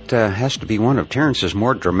 That has to be one of Terrence's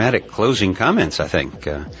more dramatic closing comments, I think.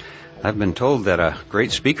 I've been told that a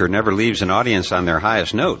great speaker never leaves an audience on their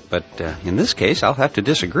highest note, but in this case I'll have to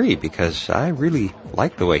disagree because I really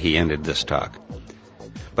like the way he ended this talk.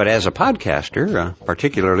 But as a podcaster,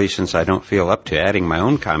 particularly since I don't feel up to adding my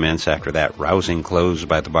own comments after that rousing close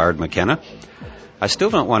by the Bard McKenna, I still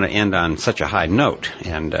don't want to end on such a high note.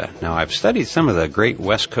 And now I've studied some of the great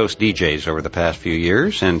West Coast DJs over the past few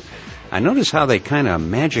years, and I noticed how they kind of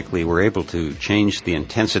magically were able to change the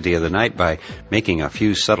intensity of the night by making a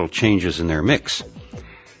few subtle changes in their mix.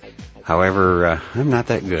 However, I'm not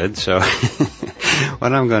that good, so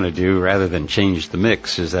what I'm going to do, rather than change the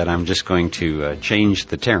mix, is that I'm just going to change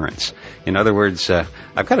the Terrence. In other words,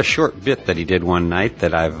 I've got a short bit that he did one night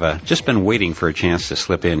that I've just been waiting for a chance to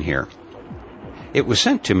slip in here. It was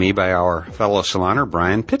sent to me by our fellow Saloner,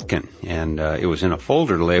 Brian Pitkin, and it was in a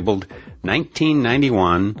folder labeled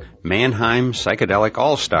 1991 Mannheim Psychedelic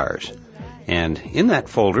All-Stars. And in that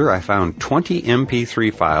folder, I found 20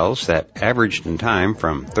 MP3 files that averaged in time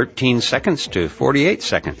from 13 seconds to 48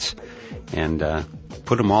 seconds. And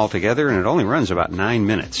put them all together, and it only runs about 9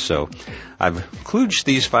 minutes. So I've kludged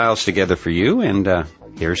these files together for you, and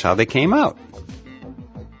here's how they came out.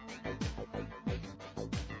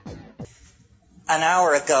 An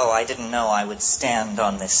hour ago, I didn't know I would stand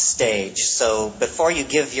on this stage, so before you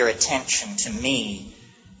give your attention to me,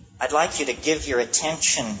 I'd like you to give your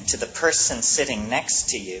attention to the person sitting next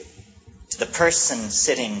to you, to the person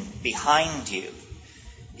sitting behind you.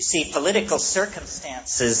 You see, political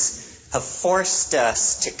circumstances have forced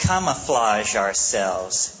us to camouflage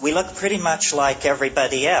ourselves. We look pretty much like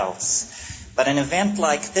everybody else, but an event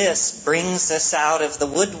like this brings us out of the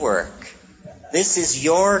woodwork. This is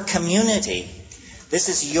your community. This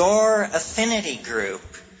is your affinity group.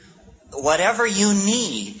 Whatever you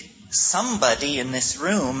need, somebody in this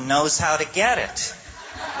room knows how to get it.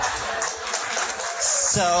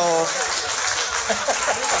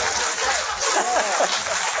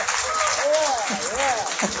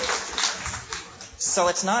 So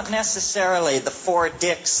it's not necessarily the four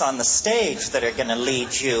dicks on the stage that are going to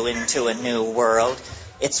lead you into a new world.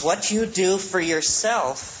 It's what you do for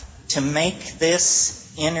yourself to make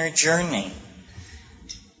this inner journey.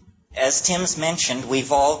 As Tim's mentioned,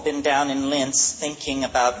 we've all been down in Linz thinking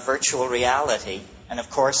about virtual reality. And of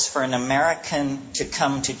course, for an American to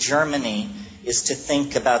come to Germany is to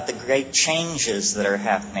think about the great changes that are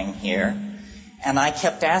happening here. And I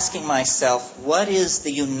kept asking myself, what is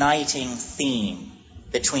the uniting theme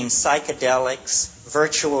between psychedelics,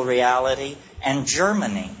 virtual reality, and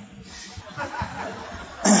Germany?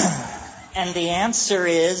 And the answer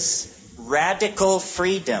is radical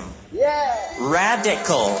freedom. Yeah.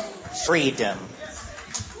 Radical freedom.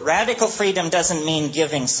 Radical freedom doesn't mean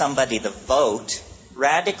giving somebody the vote.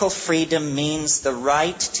 Radical freedom means the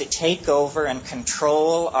right to take over and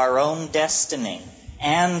control our own destiny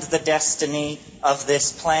and the destiny of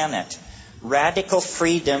this planet. Radical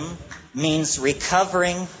freedom means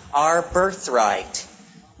recovering our birthright.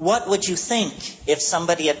 What would you think if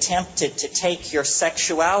somebody attempted to take your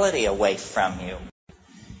sexuality away from you?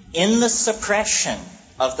 In the suppression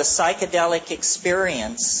of the psychedelic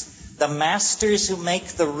experience, the masters who make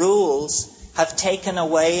the rules have taken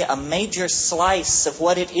away a major slice of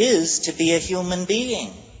what it is to be a human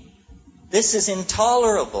being. This is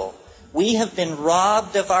intolerable. We have been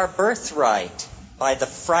robbed of our birthright by the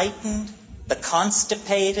frightened, the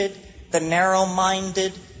constipated, the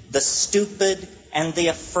narrow-minded, the stupid, and the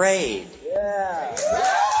afraid. Yeah.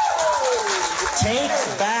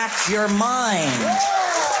 Take back your mind.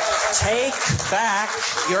 Take back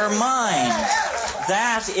your mind.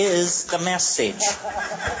 That is the message.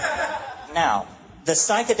 Now, the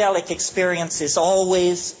psychedelic experience is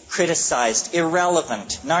always criticized,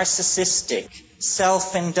 irrelevant, narcissistic,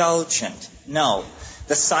 self-indulgent. No,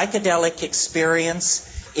 the psychedelic experience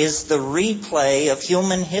is the replay of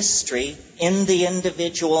human history in the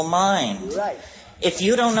individual mind. Right. If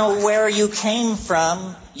you don't know where you came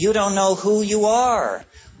from, you don't know who you are.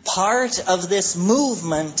 Part of this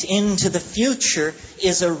movement into the future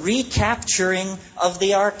is a recapturing of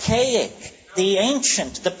the archaic, the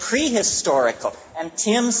ancient, the prehistorical. And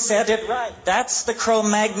Tim said it right. That's the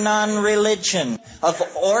Cro-Magnon religion of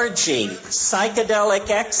orgy, psychedelic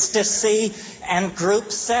ecstasy, and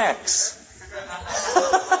group sex.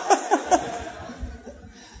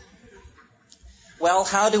 Well,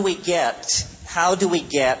 how do we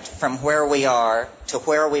get from where we are to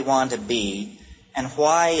where we want to be? And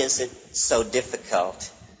why is it so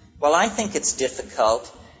difficult? Well, I think it's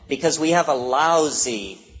difficult because we have a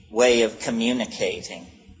lousy way of communicating.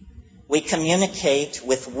 We communicate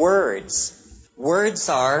with words. Words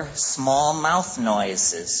are small mouth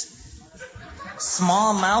noises.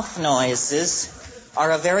 Small mouth noises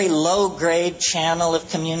are a very low-grade channel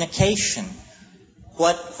of communication.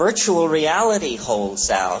 What virtual reality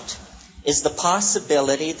holds out is the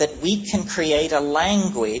possibility that we can create a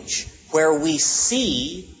language where we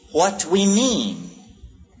see what we mean.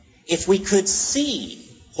 If we could see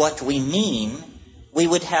what we mean, we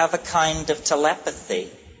would have a kind of telepathy.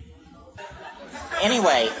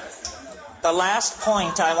 Anyway, the last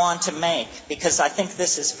point I want to make, because I think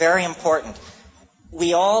this is very important,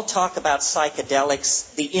 we all talk about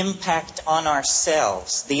psychedelics, the impact on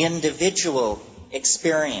ourselves, the individual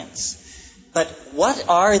experience. But what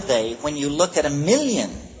are they when you look at 1 million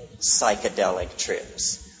psychedelic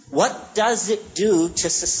trips? What does it do to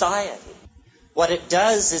society? What it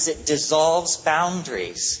does is it dissolves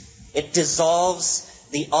boundaries. It dissolves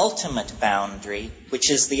the ultimate boundary, which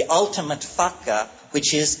is the ultimate fuck-up,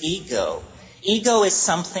 which is ego. Ego is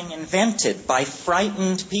something invented by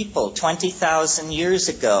frightened people 20,000 years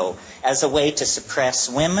ago as a way to suppress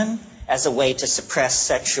women, as a way to suppress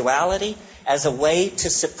sexuality, as a way to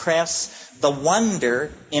suppress the wonder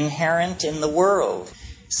inherent in the world.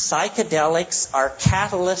 Psychedelics are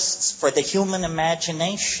catalysts for the human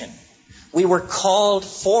imagination. We were called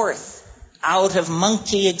forth out of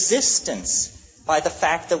monkey existence by the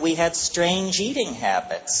fact that we had strange eating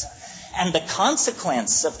habits. And the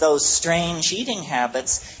consequence of those strange eating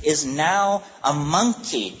habits is now a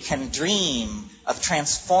monkey can dream of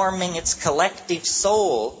transforming its collective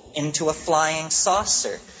soul into a flying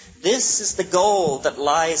saucer. This is the goal that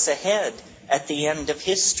lies ahead at the end of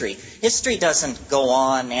history. History doesn't go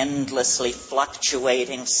on endlessly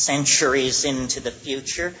fluctuating centuries into the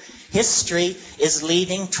future. History is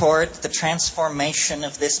leading toward the transformation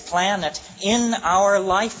of this planet in our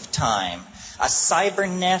lifetime. A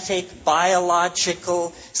cybernetic,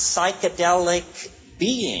 biological, psychedelic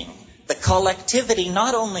being. The collectivity,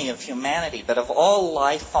 not only of humanity, but of all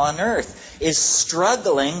life on Earth, is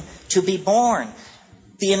struggling to be born.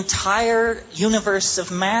 The entire universe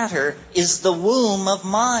of matter is the womb of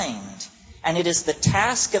mind. And it is the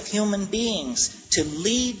task of human beings to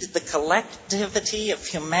lead the collectivity of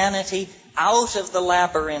humanity out of the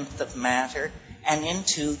labyrinth of matter and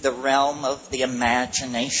into the realm of the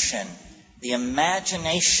imagination. The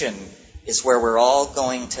imagination is where we're all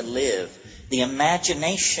going to live. The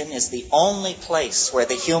imagination is the only place where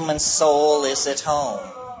the human soul is at home.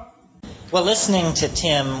 Well, listening to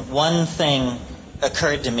Tim, one thing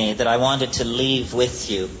occurred to me that I wanted to leave with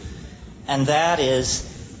you, and that is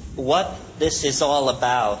what this is all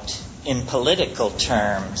about in political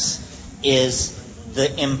terms is the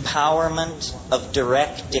empowerment of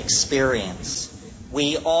direct experience.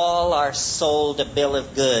 We all are sold a bill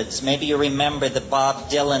of goods. Maybe you remember the Bob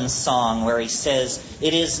Dylan song where he says,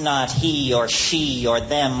 "It is not he or she or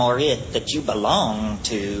them or it that you belong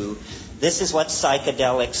to." This is what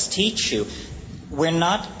psychedelics teach you. We're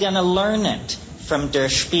not going to learn it from Der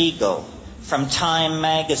Spiegel, from Time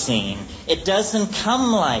magazine. It doesn't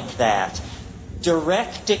come like that.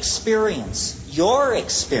 Direct experience, your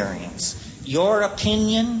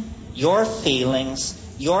opinion, your feelings,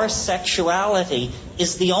 your sexuality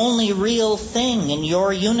is the only real thing in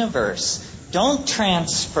your universe. Don't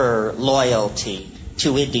transfer loyalty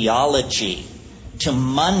to ideology, to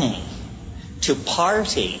money, to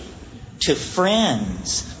party, to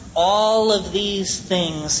friends. All of these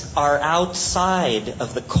things are outside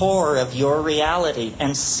of the core of your reality.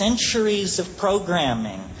 And centuries of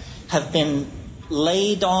programming have been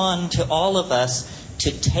laid on to all of us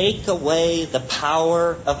to take away the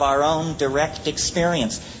power of our own direct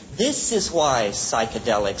experience. This is why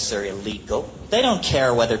psychedelics are illegal. They don't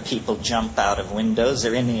care whether people jump out of windows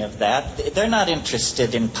or any of that. They're not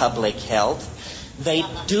interested in public health. They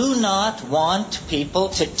do not want people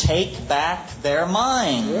to take back their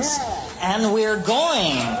minds. Yeah. And we're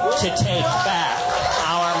going to take back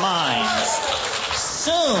our minds.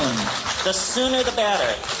 Soon. The sooner the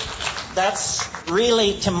better. That's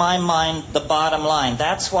really, to my mind, the bottom line.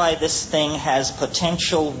 That's why this thing has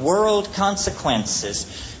potential world consequences.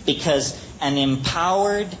 Because an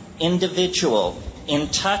empowered individual in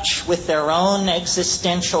touch with their own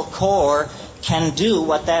existential core can do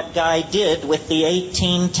what that guy did with the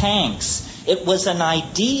 18 tanks. It was an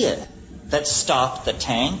idea that stopped the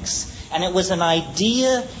tanks. And it was an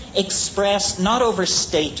idea expressed not over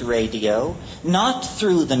state radio, not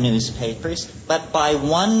through the newspapers, but by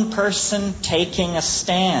one person taking a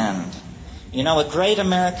stand. You know, a great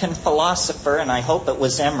American philosopher, and I hope it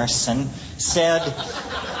was Emerson, said,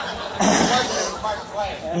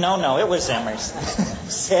 No, it was Emerson.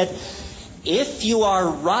 Said, if you are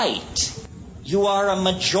right, you are a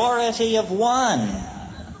majority of one.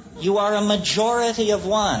 You are a majority of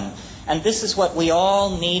one. And this is what we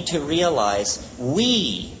all need to realize.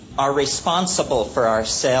 We are responsible for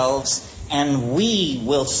ourselves, and we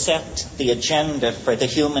will set the agenda for the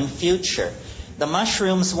human future. The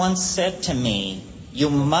mushrooms once said to me, you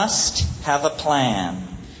must have a plan.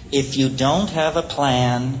 If you don't have a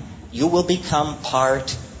plan, you will become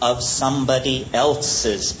part of somebody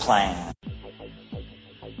else's plan.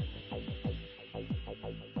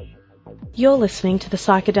 You're listening to the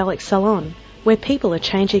Psychedelic Salon, where people are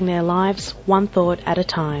changing their lives one thought at a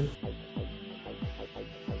time.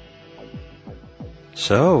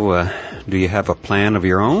 So, do you have a plan of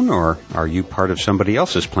your own, or are you part of somebody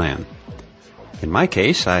else's plan? In my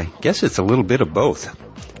case, I guess it's a little bit of both.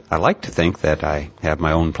 I like to think that I have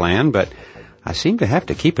my own plan, but I seem to have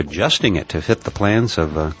to keep adjusting it to fit the plans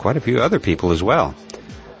of quite a few other people as well.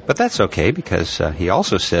 But that's okay, because he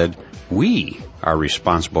also said we are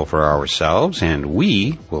responsible for ourselves, and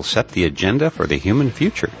we will set the agenda for the human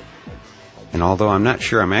future. And although I'm not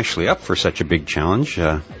sure I'm actually up for such a big challenge,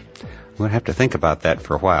 we'll have to think about that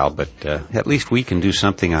for a while, but at least we can do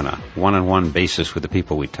something on a one-on-one basis with the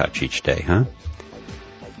people we touch each day, huh?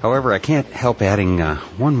 However, I can't help adding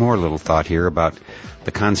one more little thought here about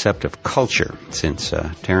the concept of culture, since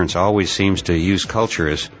Terence always seems to use culture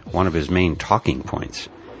as one of his main talking points,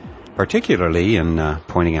 particularly in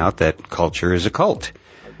pointing out that culture is a cult.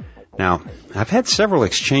 Now, I've had several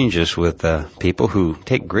exchanges with people who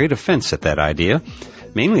take great offense at that idea,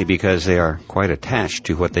 mainly because they are quite attached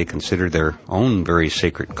to what they consider their own very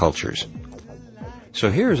sacred cultures. So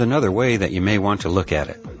here's another way that you may want to look at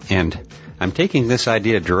it, and I'm taking this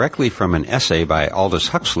idea directly from an essay by Aldous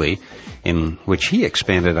Huxley, in which he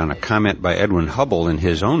expanded on a comment by Edwin Hubble in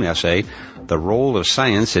his own essay, The Role of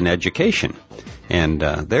Science in Education. And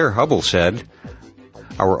there Hubble said,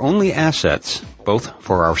 our only assets, both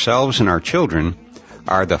for ourselves and our children,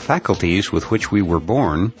 are the faculties with which we were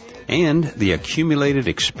born and the accumulated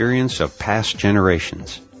experience of past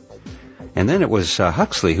generations. And then it was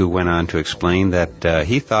Huxley who went on to explain that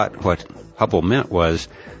he thought what Hubble meant was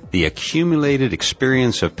the accumulated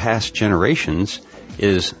experience of past generations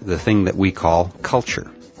is the thing that we call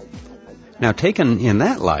culture. Now, taken in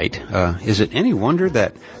that light, is it any wonder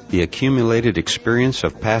that the accumulated experience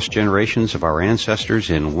of past generations of our ancestors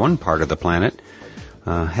in one part of the planet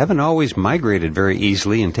haven't always migrated very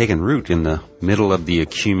easily and taken root in the middle of the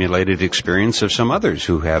accumulated experience of some others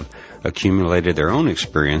who have accumulated their own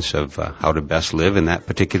experience of how to best live in that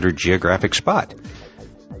particular geographic spot?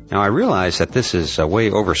 Now, I realize that this is way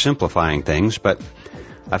oversimplifying things, but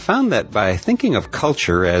I found that by thinking of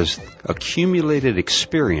culture as accumulated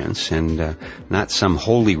experience and not some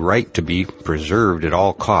holy right to be preserved at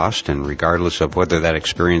all cost and regardless of whether that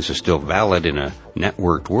experience is still valid in a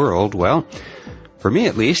networked world, well, for me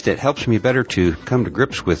at least, it helps me better to come to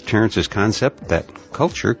grips with Terence's concept that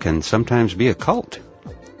culture can sometimes be a cult.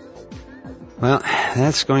 Well,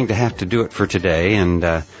 that's going to have to do it for today,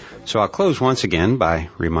 and so I'll close once again by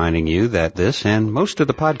reminding you that this and most of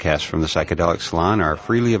the podcasts from the Psychedelic Salon are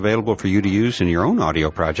freely available for you to use in your own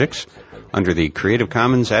audio projects under the Creative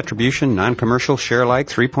Commons Attribution Non-Commercial Share-alike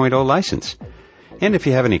 3.0 license. And if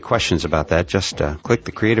you have any questions about that, just click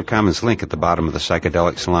the Creative Commons link at the bottom of the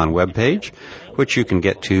Psychedelic Salon webpage, which you can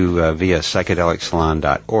get to via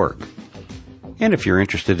psychedelicsalon.org. And if you're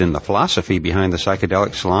interested in the philosophy behind the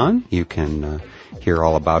Psychedelic Salon, you can hear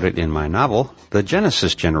all about it in my novel, The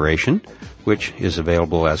Genesis Generation, which is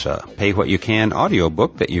available as a pay-what-you-can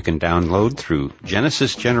audiobook that you can download through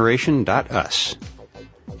genesisgeneration.us.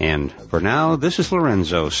 And for now, this is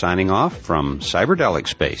Lorenzo signing off from Cyberdelic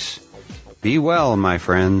Space. Be well, my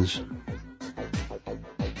friends.